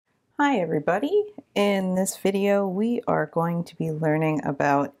Hi everybody! In this video we are going to be learning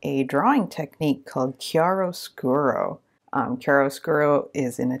about a drawing technique called chiaroscuro. Chiaroscuro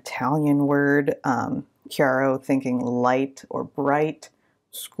is an Italian word. Chiaro thinking light or bright.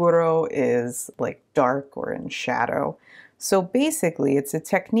 Scuro is like dark or in shadow. So basically it's a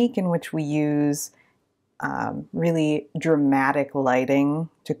technique in which we use really dramatic lighting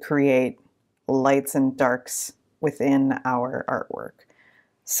to create lights and darks within our artwork.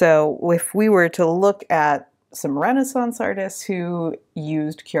 So if we were to look at some Renaissance artists who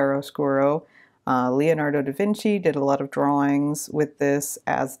used chiaroscuro, Leonardo da Vinci did a lot of drawings with this,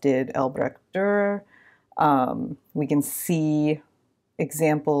 as did Albrecht Dürer. We can see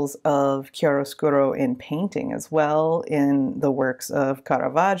examples of chiaroscuro in painting as well, in the works of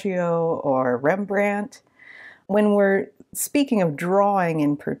Caravaggio or Rembrandt. When we're speaking of drawing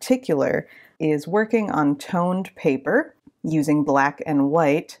in particular, is working on toned paper, using black and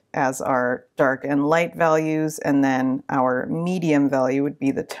white as our dark and light values, and then our medium value would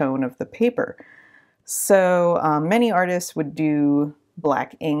be the tone of the paper. So many artists would do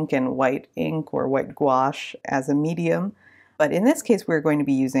black ink and white ink or white gouache as a medium. But in this case, we're going to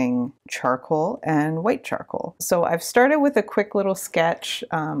be using charcoal and white charcoal. So I've started with a quick little sketch.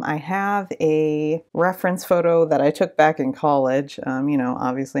 I have a reference photo that I took back in college.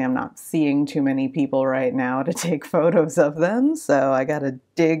 Obviously I'm not seeing too many people right now to take photos of them. So I got to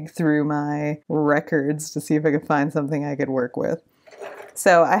dig through my records to see if I could find something I could work with.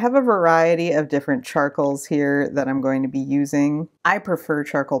 So I have a variety of different charcoals here that I'm going to be using. I prefer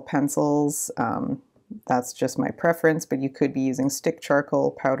charcoal pencils. That's just my preference, but you could be using stick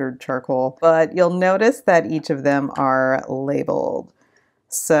charcoal, powdered charcoal. But you'll notice that each of them are labeled.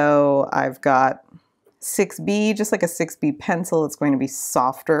 So I've got 6B, just like a 6B pencil, it's going to be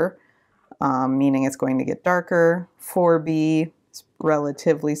softer, meaning it's going to get darker. 4B, it's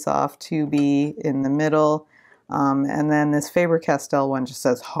relatively soft. 2B in the middle. And then this Faber-Castell one just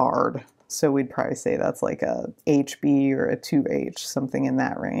says hard. So we'd probably say that's like a HB or a 2H, something in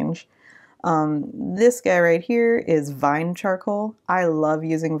that range. This guy right here is vine charcoal. I love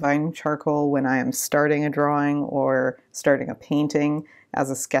using vine charcoal when I am starting a drawing or starting a painting as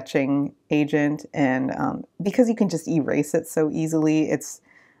a sketching agent, and because you can just erase it so easily, it's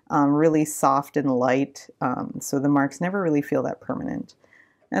really soft and light, so the marks never really feel that permanent.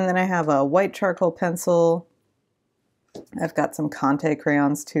 And then I have a white charcoal pencil. I've got some Conte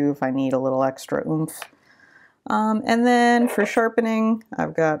crayons too if I need a little extra oomph. And then for sharpening,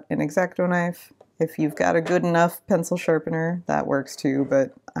 I've got an X-Acto knife. If you've got a good enough pencil sharpener, that works too,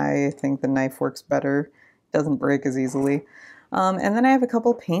 but I think the knife works better. It doesn't break as easily. And then I have a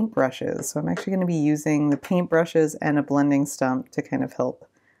couple paint brushes. So I'm actually going to be using the paint brushes and a blending stump to kind of help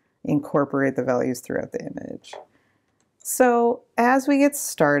incorporate the values throughout the image. So as we get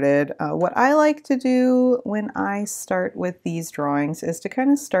started, what I like to do when I start with these drawings is to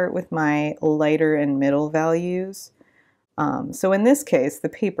kind of start with my lighter and middle values. So in this case, the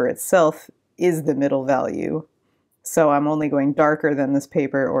paper itself is the middle value. So I'm only going darker than this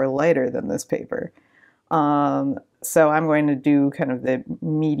paper or lighter than this paper. So I'm going to do kind of the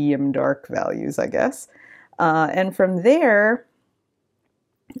medium dark values, I guess. And from there,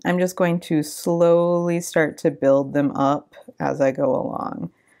 I'm just going to slowly start to build them up as I go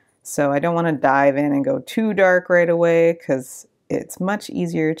along. So I don't want to dive in and go too dark right away, because it's much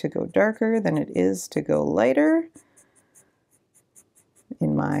easier to go darker than it is to go lighter,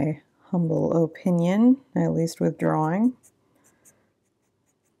 in my humble opinion, at least with drawing.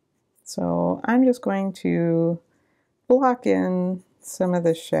 So I'm just going to block in some of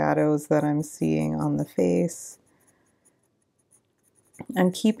the shadows that I'm seeing on the face.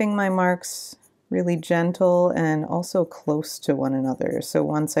 I'm keeping my marks really gentle and also close to one another. So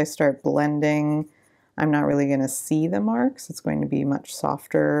once I start blending, I'm not really going to see the marks. It's going to be much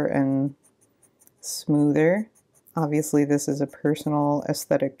softer and smoother. Obviously, this is a personal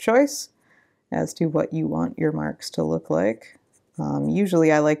aesthetic choice as to what you want your marks to look like.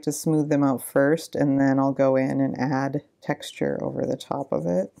 Usually I like to smooth them out first, and then I'll go in and add texture over the top of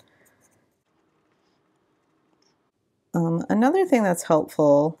it. Another thing that's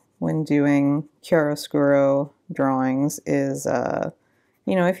helpful when doing chiaroscuro drawings is,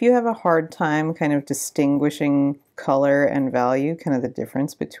 if you have a hard time kind of distinguishing color and value, kind of the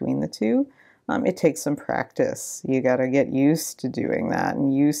difference between the two, it takes some practice. You got to get used to doing that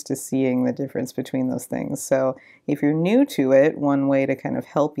and used to seeing the difference between those things. So if you're new to it, one way to kind of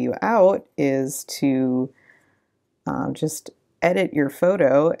help you out is to just edit your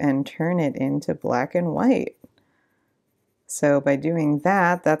photo and turn it into black and white. So by doing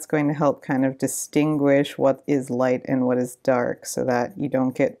that, that's going to help kind of distinguish what is light and what is dark, so that you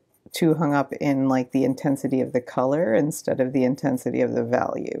don't get too hung up in like the intensity of the color instead of the intensity of the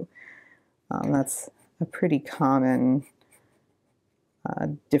value. That's a pretty common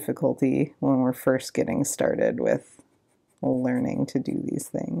difficulty when we're first getting started with learning to do these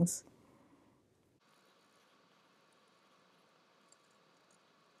things.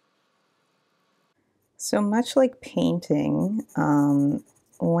 So much like painting,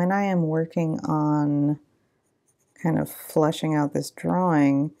 when I am working on kind of fleshing out this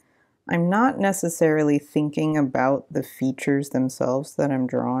drawing, I'm not necessarily thinking about the features themselves that I'm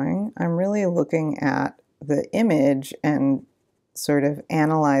drawing. I'm really looking at the image and sort of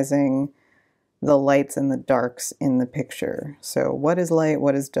analyzing the lights and the darks in the picture. So what is light,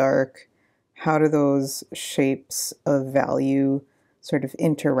 what is dark? How do those shapes of value sort of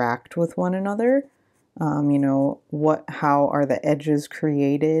interact with one another? You know, how are the edges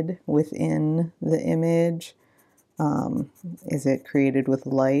created within the image? Is it created with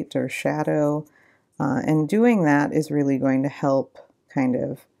light or shadow? And doing that is really going to help kind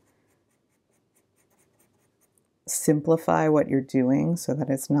of simplify what you're doing so that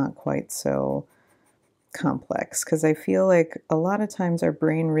it's not quite so complex. Because I feel like a lot of times our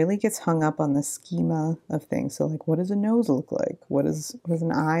brain really gets hung up on the schema of things. So like, what does a nose look like? What does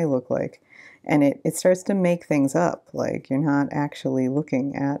an eye look like? And it starts to make things up. Like you're not actually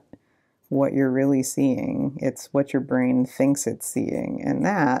looking at what you're really seeing. It's what your brain thinks it's seeing. And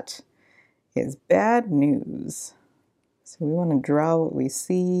that is bad news. So we want to draw what we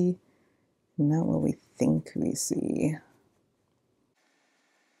see, not what we think we see.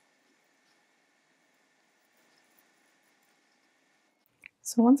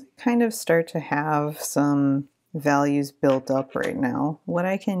 So once I kind of start to have some values built up right now, what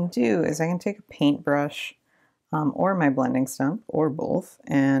I can do is I can take a paintbrush or my blending stump, or both,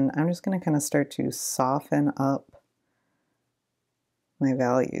 and I'm just going to kind of start to soften up my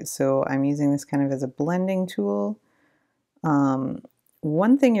values. So I'm using this kind of as a blending tool.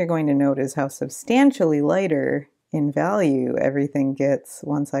 One thing you're going to note is how substantially lighter in value everything gets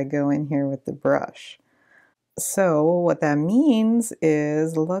once I go in here with the brush. So what that means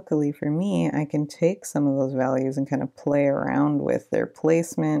is, luckily for me, I can take some of those values and kind of play around with their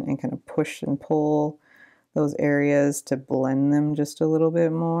placement and kind of push and pull those areas to blend them just a little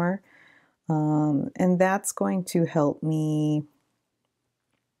bit more. And that's going to help me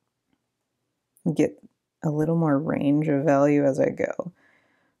get a little more range of value as I go.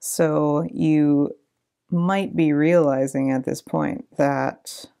 So you might be realizing at this point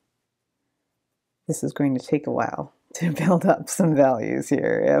that this is going to take a while to build up some values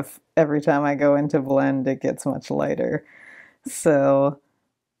here if every time I go into blend it gets much lighter. So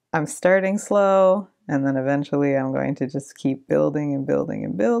I'm starting slow, and then eventually I'm going to just keep building and building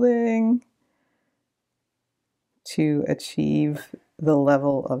and building to achieve the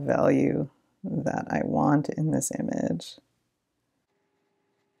level of value that I want in this image.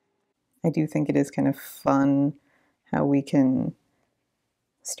 I do think it is kind of fun how we can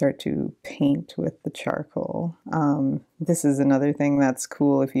start to paint with the charcoal. This is another thing that's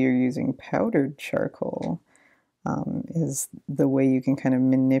cool if you're using powdered charcoal, is the way you can kind of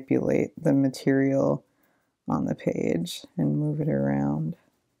manipulate the material on the page and move it around.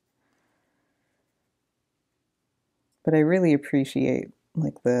 But I really appreciate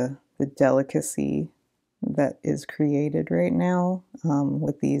like the delicacy that is created right now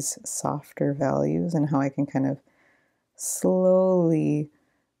with these softer values, and how I can kind of slowly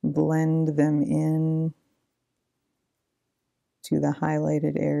blend them in to the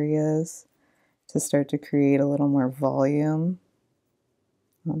highlighted areas to start to create a little more volume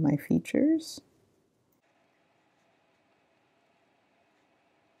on my features.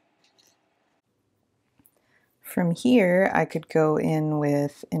 From here, I could go in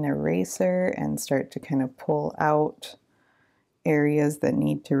with an eraser and start to kind of pull out areas that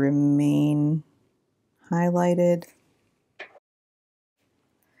need to remain highlighted.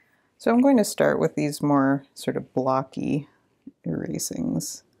 So I'm going to start with these more sort of blocky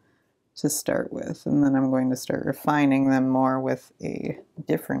erasings to start with, and then I'm going to start refining them more with a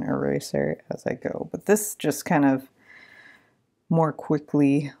different eraser as I go. But this just kind of more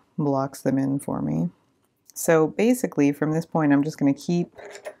quickly blocks them in for me. So basically from this point I'm just going to keep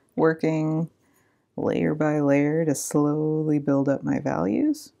working layer by layer to slowly build up my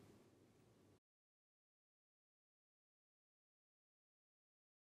values.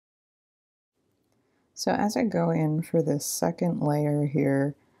 So as I go in for this second layer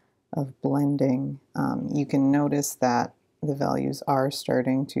here of blending, you can notice that the values are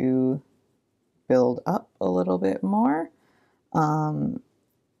starting to build up a little bit more.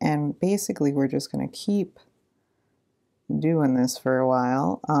 And basically we're just going to keep doing this for a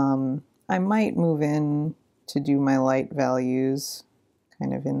while. I might move in to do my light values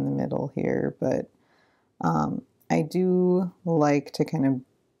kind of in the middle here, but I do like to kind of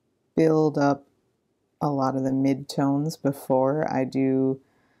build up a lot of the mid-tones before I do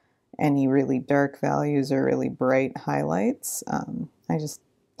any really dark values or really bright highlights.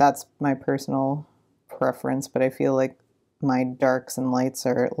 That's my personal preference, but I feel like my darks and lights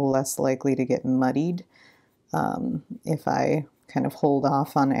are less likely to get muddied if I kind of hold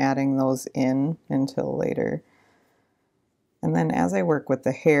off on adding those in until later. And then as I work with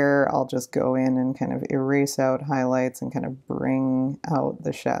the hair, I'll just go in and kind of erase out highlights and kind of bring out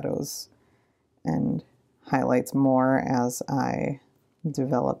the shadows and highlights more as I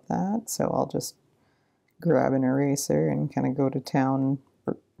develop that. So I'll just grab an eraser and kind of go to town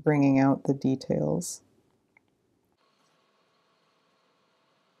bringing out the details.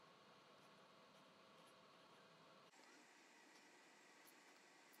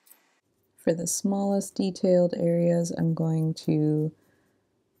 For the smallest detailed areas, I'm going to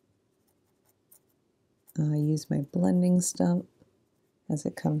use my blending stump as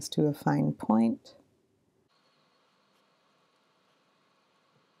it comes to a fine point.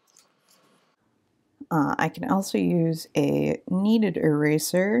 I can also use a kneaded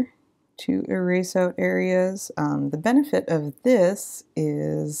eraser to erase out areas. The benefit of this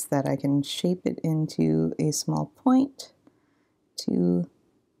is that I can shape it into a small point to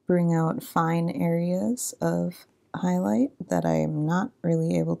bring out fine areas of highlight that I am not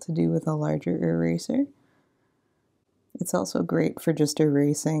really able to do with a larger eraser. It's also great for just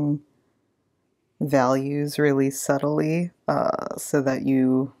erasing values really subtly so that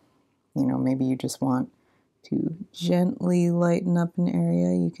you know, maybe you just want to gently lighten up an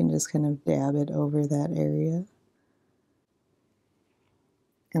area, you can just kind of dab it over that area.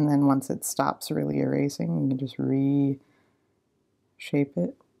 And then once it stops really erasing, you can just reshape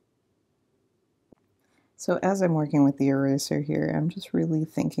it. So as I'm working with the eraser here, I'm just really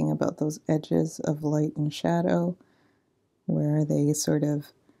thinking about those edges of light and shadow. Where are they sort of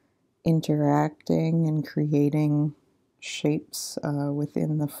interacting and creating shapes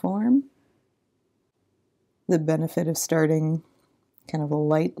within the form? The benefit of starting kind of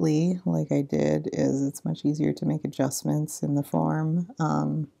lightly like I did is it's much easier to make adjustments in the form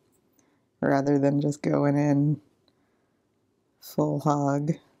rather than just going in full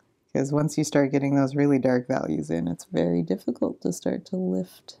hog, because once you start getting those really dark values in, it's very difficult to start to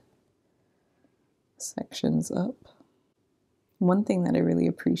lift sections up. One thing that I really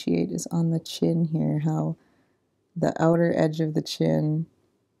appreciate is on the chin here, how the outer edge of the chin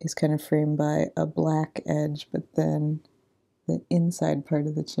is kind of framed by a black edge, but then the inside part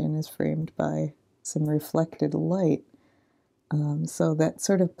of the chin is framed by some reflected light. So that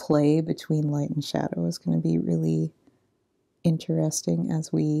sort of play between light and shadow is going to be really interesting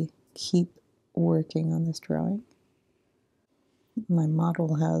as we keep working on this drawing. My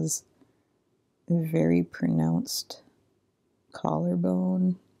model has a very pronounced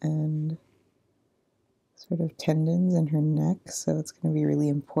collarbone and sort of tendons in her neck, so it's going to be really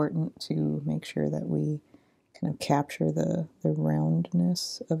important to make sure that we kind of capture the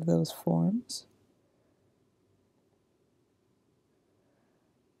roundness of those forms.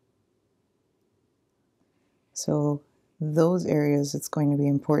 So those areas, it's going to be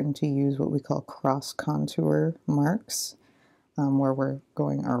important to use what we call cross contour marks, where we're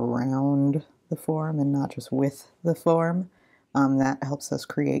going around the form and not just with the form. That helps us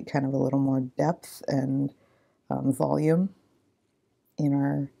create kind of a little more depth and volume in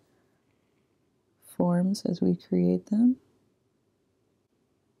our forms as we create them.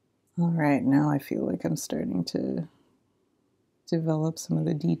 All right, now I feel like I'm starting to develop some of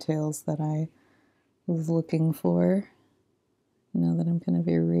the details that I was looking for now that I'm kind of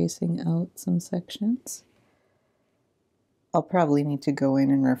erasing out some sections. I'll probably need to go in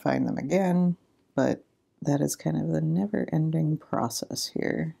and refine them again, but that is kind of the never-ending process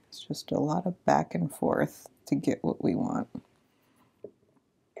here. It's just a lot of back and forth to get what we want.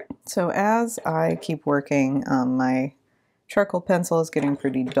 So as I keep working, my charcoal pencil is getting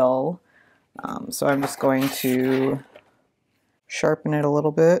pretty dull, so I'm just going to sharpen it a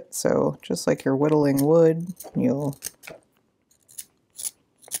little bit. So just like you're whittling wood, you'll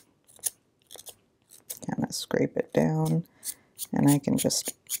kind of scrape it down, and I can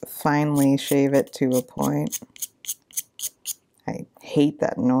just finely shave it to a point. I hate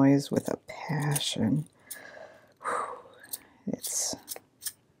that noise with a passion. It's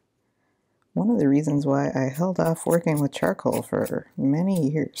one of the reasons why I held off working with charcoal for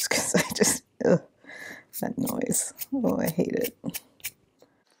many years, because I just, that noise. Oh, I hate it.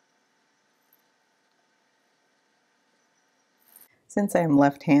 Since I'm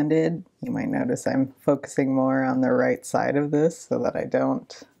left-handed, you might notice I'm focusing more on the right side of this so that I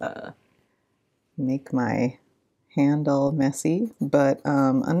don't make my hand all messy. But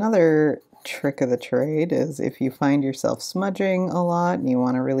another trick of the trade is if you find yourself smudging a lot and you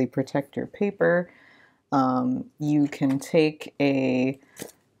want to really protect your paper, you can take a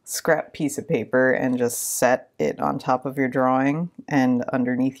scrap piece of paper and just set it on top of your drawing and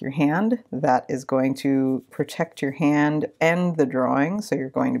underneath your hand. That is going to protect your hand and the drawing, so you're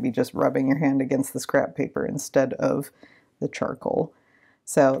going to be just rubbing your hand against the scrap paper instead of the charcoal.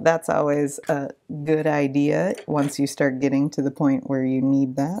 So that's always a good idea once you start getting to the point where you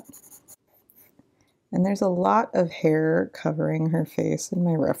need that. And there's a lot of hair covering her face in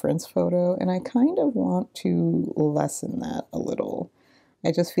my reference photo, and I kind of want to lessen that a little.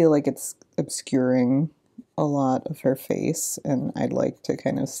 I just feel like it's obscuring a lot of her face, and I'd like to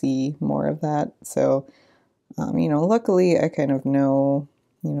kind of see more of that. So, luckily I kind of know,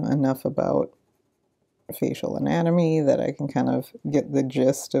 enough about facial anatomy that I can kind of get the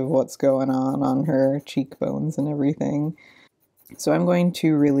gist of what's going on her cheekbones and everything. So I'm going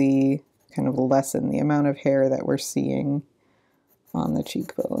to really kind of lessen the amount of hair that we're seeing on the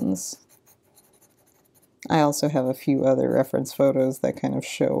cheekbones. I also have a few other reference photos that kind of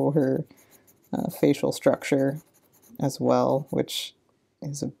show her facial structure as well, which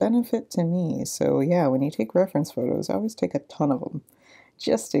is a benefit to me. So yeah, when you take reference photos, I always take a ton of them,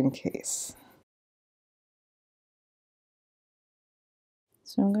 just in case.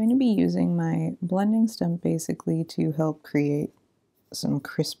 So I'm going to be using my blending stump basically to help create some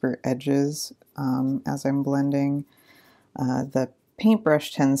crisper edges as I'm blending. The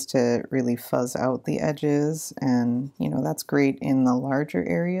paintbrush tends to really fuzz out the edges, and that's great in the larger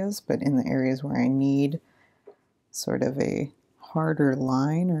areas, but in the areas where I need sort of a harder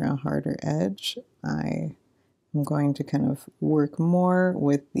line or a harder edge, I am going to kind of work more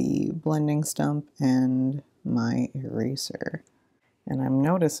with the blending stump and my eraser. And I'm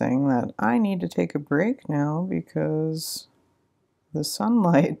noticing that I need to take a break now because the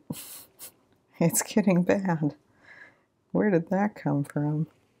sunlight, it's getting bad. Where did that come from?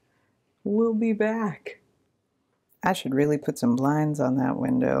 We'll be back. I should really put some blinds on that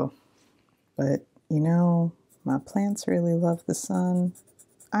window. But, my plants really love the sun.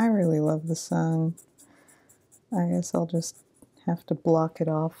 I really love the sun. I guess I'll just have to block it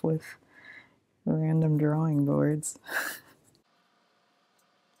off with random drawing boards.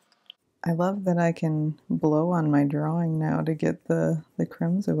 I love that I can blow on my drawing now to get the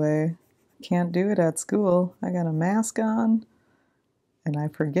crumbs away. Can't do it at school. I got a mask on, and I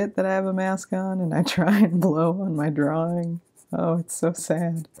forget that I have a mask on, and I try and blow on my drawing. Oh, it's so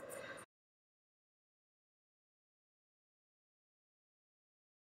sad.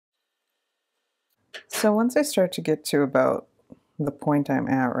 So once I start to get to about the point I'm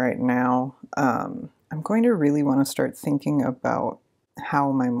at right now, I'm going to really want to start thinking about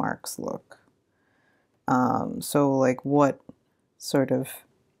how my marks look. So like what sort of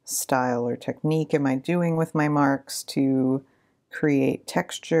style or technique am I doing with my marks to create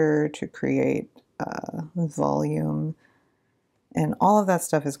texture, to create volume, and all of that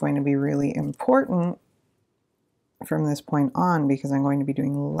stuff is going to be really important from this point on because I'm going to be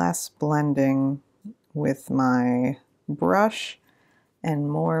doing less blending with my brush and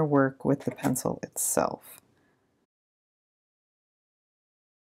more work with the pencil itself.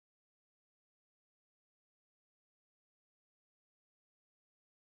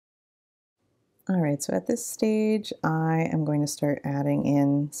 Alright, so at this stage I am going to start adding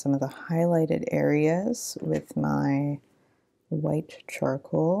in some of the highlighted areas with my white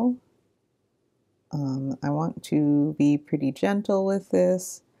charcoal. I want to be pretty gentle with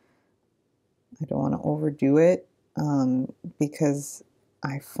this. I don't want to overdo it because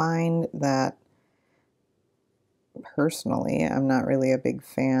I find that personally I'm not really a big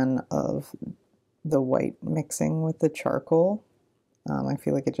fan of the white mixing with the charcoal. I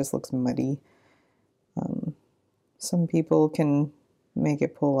feel like it just looks muddy. Some people can make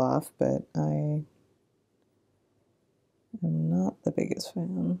it pull off, but I am not the biggest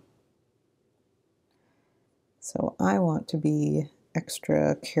fan. So I want to be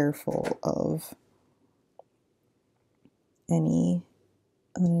extra careful of any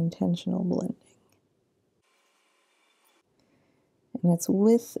unintentional blending. And it's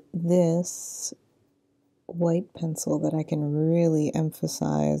with this white pencil that I can really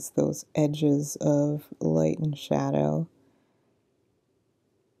emphasize those edges of light and shadow.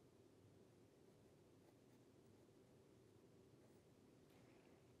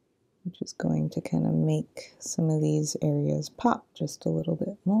 Which is going to kind of make some of these areas pop just a little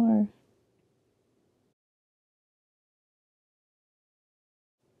bit more.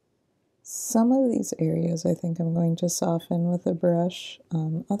 Some of these areas I think I'm going to soften with a brush.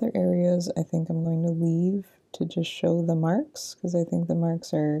 Other areas I think I'm going to leave to just show the marks, because I think the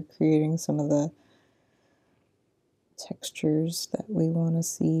marks are creating some of the textures that we want to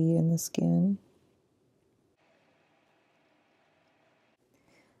see in the skin.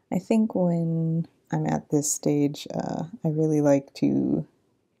 I think when I'm at this stage, I really like to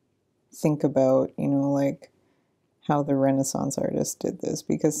think about, like how the Renaissance artists did this,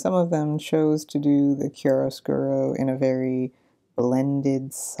 because some of them chose to do the chiaroscuro in a very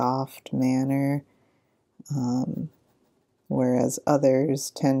blended, soft manner, whereas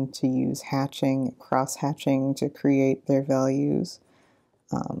others tend to use hatching, cross-hatching to create their values.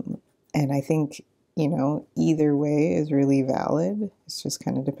 And I think, either way is really valid. It's just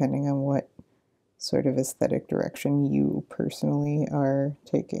kind of depending on what sort of aesthetic direction you personally are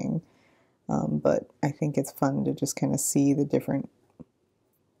taking. But I think it's fun to just kind of see the different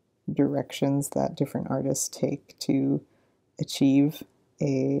directions that different artists take to achieve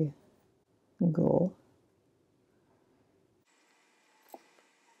a goal.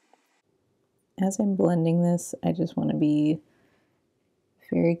 As I'm blending this, I just want to be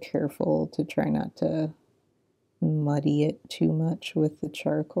very careful to try not to muddy it too much with the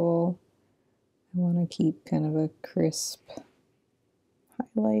charcoal. I want to keep kind of a crisp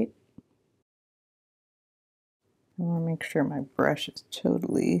highlight. I want to make sure my brush is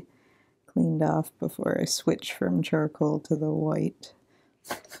totally cleaned off before I switch from charcoal to the white.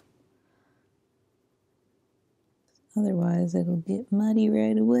 Otherwise, it'll get muddy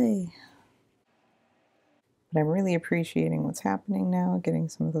right away. But I'm really appreciating what's happening now, getting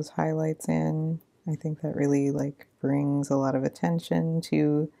some of those highlights in. I think that really brings a lot of attention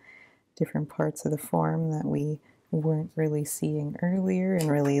to different parts of the form that we weren't really seeing earlier, and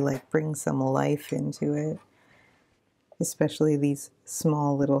really brings some life into it. Especially these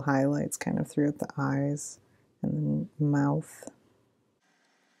small little highlights kind of throughout the eyes and the mouth.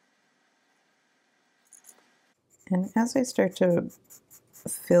 And as I start to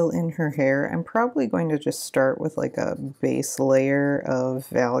fill in her hair, I'm probably going to just start with a base layer of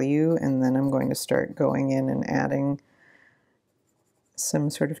value, and then I'm going to start going in and adding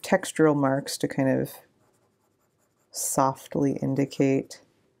some sort of textural marks to kind of softly indicate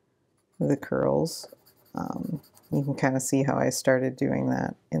the curls. You can kind of see how I started doing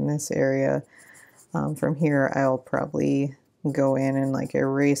that in this area. From here, I'll probably go in and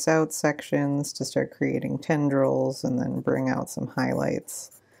erase out sections to start creating tendrils, and then bring out some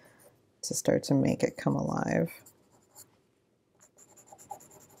highlights to start to make it come alive.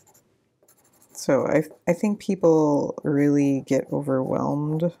 So I think people really get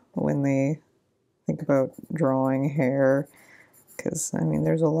overwhelmed when they think about drawing hair, because I mean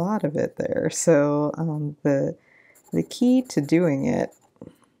there's a lot of it there. So the key to doing it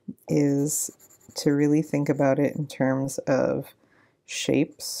is to really think about it in terms of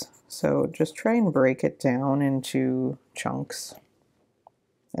shapes. So just try and break it down into chunks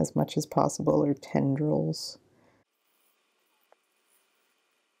as much as possible, or tendrils,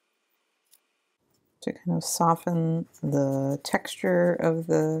 to kind of soften the texture of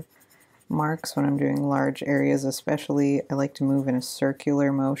the marks when I'm doing large areas. Especially, I like to move in a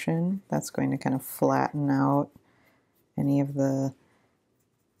circular motion. That's going to kind of flatten out any of the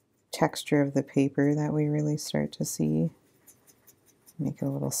texture of the paper that we really start to see, make it a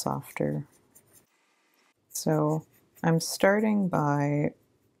little softer. So I'm starting by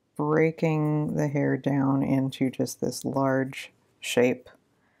breaking the hair down into just this large shape.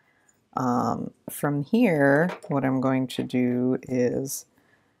 From here, what I'm going to do is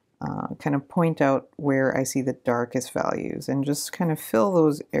kind of point out where I see the darkest values and just kind of fill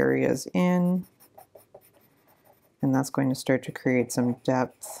those areas in, and that's going to start to create some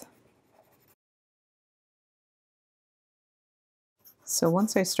depth. So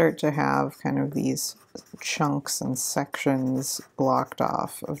once I start to have kind of these chunks and sections blocked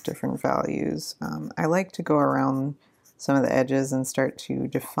off of different values, I like to go around some of the edges and start to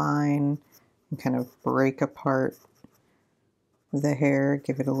define and kind of break apart the hair,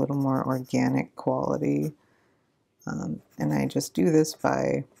 give it a little more organic quality. And I just do this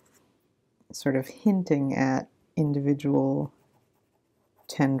by sort of hinting at individual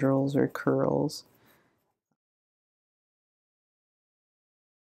tendrils or curls.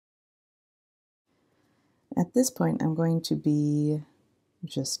 At this point, I'm going to be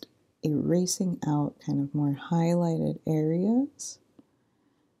just erasing out kind of more highlighted areas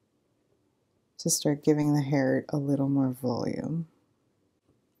to start giving the hair a little more volume.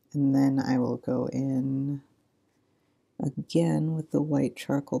 And then I will go in again with the white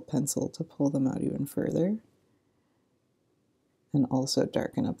charcoal pencil to pull them out even further. and also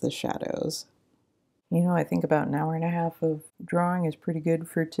darken up the shadows. You know, I think about an hour and a half of drawing is pretty good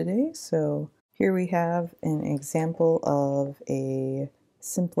for today, so here we have an example of a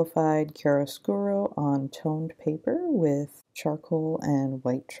simplified chiaroscuro on toned paper with charcoal and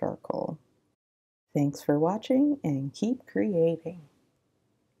white charcoal. Thanks for watching and keep creating.